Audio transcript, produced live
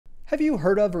Have you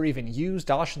heard of or even used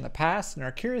Dosh in the past and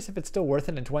are curious if it's still worth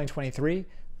it in 2023?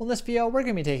 Well, in this video, we're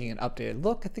going to be taking an updated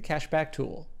look at the cashback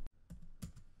tool.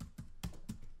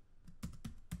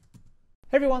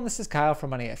 Hey everyone, this is Kyle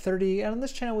from Money at 30, and on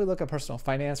this channel we look at personal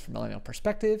finance from a millennial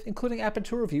perspective, including app and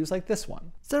tool reviews like this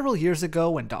one. Several years ago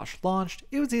when Dosh launched,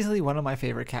 it was easily one of my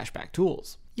favorite cashback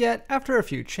tools. Yet, after a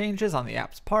few changes on the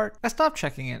app's part, I stopped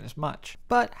checking in as much.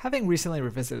 But having recently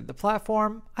revisited the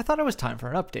platform, I thought it was time for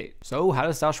an update. So how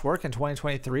does Dosh work in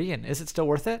 2023 and is it still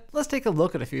worth it? Let's take a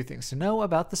look at a few things to know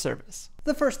about the service.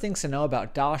 The first things to know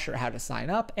about Dosh are how to sign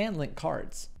up and link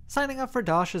cards. Signing up for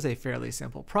Dosh is a fairly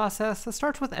simple process that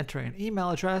starts with entering an email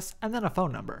address and then a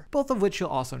phone number, both of which you'll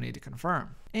also need to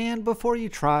confirm. And before you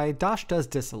try, Dosh does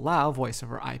disallow voice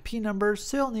over IP numbers,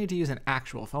 so you'll need to use an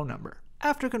actual phone number.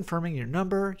 After confirming your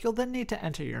number, you'll then need to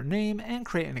enter your name and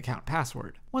create an account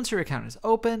password. Once your account is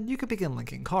open, you can begin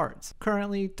linking cards.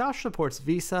 Currently, Dosh supports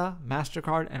Visa,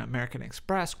 MasterCard, and American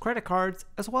Express credit cards,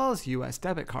 as well as US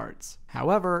debit cards.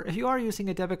 However, if you are using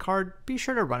a debit card, be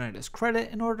sure to run it as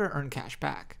credit in order to earn cash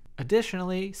back.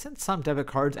 Additionally, since some debit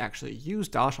cards actually use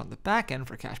Dosh on the backend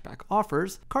for cashback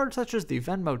offers, cards such as the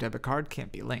Venmo debit card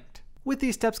can't be linked. With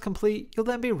these steps complete, you'll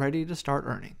then be ready to start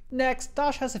earning. Next,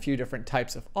 Dosh has a few different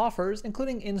types of offers,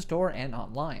 including in-store and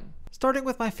online. Starting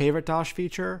with my favorite Dosh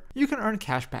feature, you can earn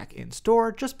cashback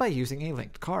in-store just by using a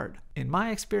linked card. In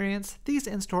my experience, these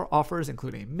in-store offers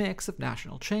include a mix of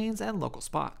national chains and local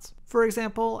spots. For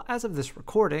example, as of this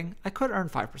recording, I could earn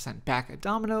 5% back at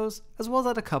Domino's, as well as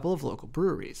at a couple of local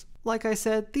breweries. Like I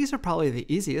said, these are probably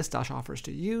the easiest Dosh offers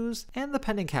to use, and the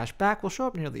pending cash back will show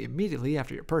up nearly immediately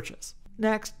after your purchase.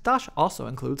 Next, Dosh also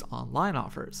includes online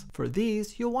offers. For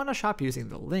these, you'll want to shop using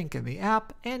the link in the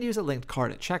app and use a linked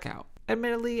card at checkout.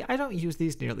 Admittedly, I don't use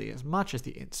these nearly as much as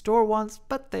the in-store ones,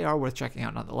 but they are worth checking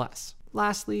out nonetheless.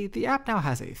 Lastly, the app now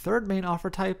has a third main offer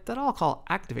type that I'll call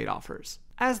activate offers.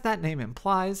 As that name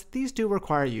implies, these do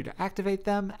require you to activate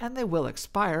them, and they will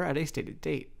expire at a stated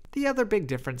date. The other big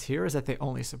difference here is that they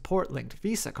only support linked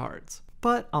Visa cards.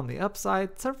 But on the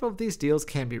upside, several of these deals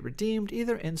can be redeemed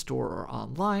either in-store or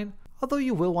online, although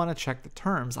you will want to check the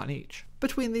terms on each.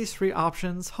 Between these three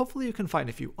options, hopefully you can find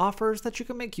a few offers that you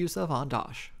can make use of on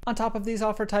Dosh. On top of these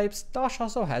offer types, Dosh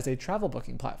also has a travel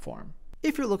booking platform.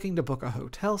 If you're looking to book a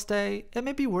hotel stay, it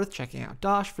may be worth checking out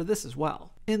Dosh for this as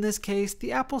well. In this case,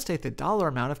 the app will state the dollar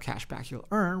amount of cashback you'll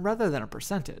earn rather than a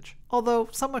percentage. Although,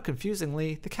 somewhat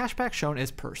confusingly, the cashback shown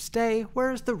is per stay,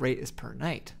 whereas the rate is per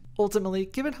night. Ultimately,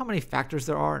 given how many factors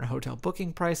there are in hotel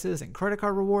booking prices and credit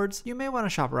card rewards, you may want to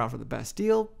shop around for the best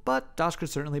deal, but Dosh could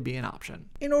certainly be an option.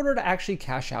 In order to actually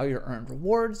cash out your earned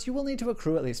rewards, you will need to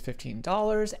accrue at least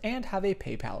 $15 and have a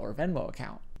PayPal or Venmo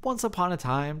account. Once upon a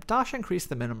time, Dosh increased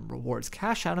the minimum rewards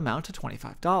cash out amount to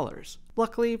 $25.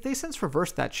 Luckily, they since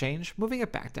reversed that change, moving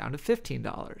it back down to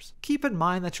 $15. Keep in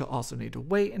mind that you'll also need to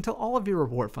wait until all of your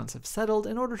reward funds have settled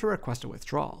in order to request a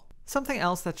withdrawal. Something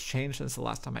else that's changed since the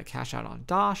last time I cashed out on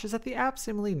Dosh is that the app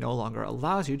seemingly no longer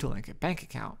allows you to link a bank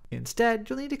account. Instead,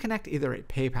 you'll need to connect either a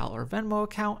PayPal or Venmo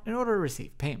account in order to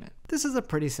receive payment. This is a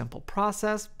pretty simple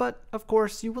process, but of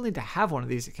course you will need to have one of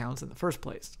these accounts in the first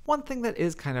place. One thing that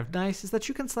is kind of nice is that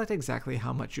you can select exactly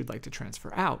how much you'd like to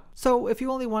transfer out. So if you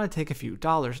only want to take a few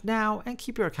dollars now and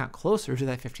keep your account closer to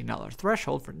that $15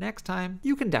 threshold for next time,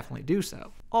 you can definitely do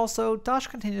so. Also, Dosh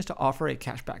continues to offer a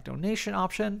cashback donation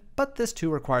option, but this too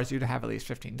requires you to have at least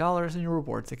 $15 in your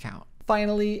rewards account.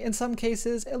 Finally, in some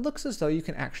cases, it looks as though you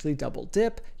can actually double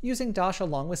dip using Dosh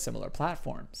along with similar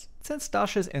platforms. Since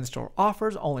Dosh's in-store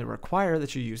offers only require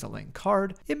that you use a linked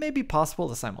card, it may be possible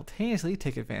to simultaneously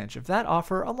take advantage of that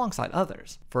offer alongside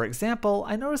others. For example,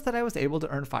 I noticed that I was able to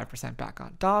earn 5% back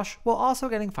on Dosh while also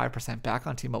getting 5% back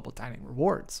on T-Mobile Dining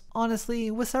Rewards. Honestly,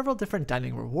 with several different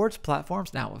dining rewards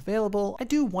platforms now available, I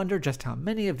do wonder just how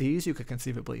many of these you could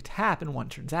conceivably tap in one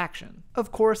transaction.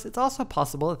 Of course, it's also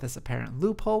possible that this apparent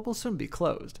loophole will soon be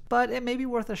closed, but it may be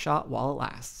worth a shot while it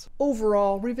lasts.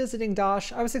 Overall, revisiting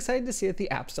Dosh, I was excited to see that the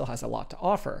app still has a lot to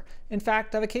offer. In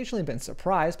fact, I've occasionally been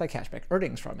surprised by cashback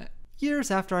earnings from it. Years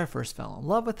after I first fell in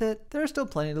love with it, there is still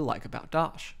plenty to like about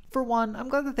Dosh. For one, I'm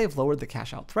glad that they've lowered the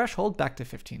cash out threshold back to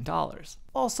 $15.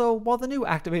 Also, while the new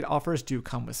Activate offers do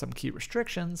come with some key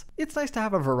restrictions, it's nice to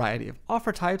have a variety of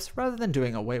offer types rather than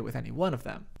doing away with any one of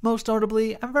them. Most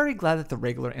notably, I'm very glad that the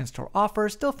regular in-store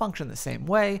offers still function the same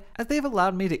way, as they've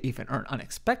allowed me to even earn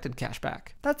unexpected cashback.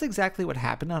 That's exactly what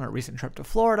happened on a recent trip to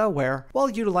Florida where, while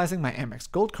utilizing my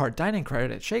Amex Gold Card dining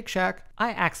credit at Shake Shack, I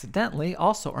accidentally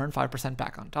also earned 5%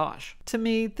 back on Dosh. To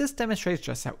me, this demonstrates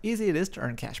just how easy it is to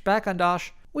earn cash back on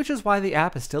Dosh, which is why the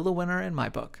app is still a winner in my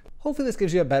book. Hopefully this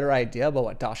gives you a better idea about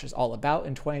what Dosh is all about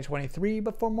in 2023,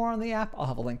 but for more on the app, I'll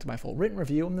have a link to my full written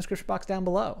review in the description box down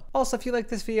below. Also, if you like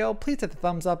this video, please hit the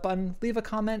thumbs up button, leave a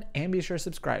comment, and be sure to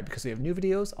subscribe because we have new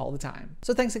videos all the time.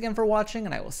 So thanks again for watching,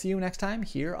 and I will see you next time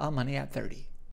here on Money at 30.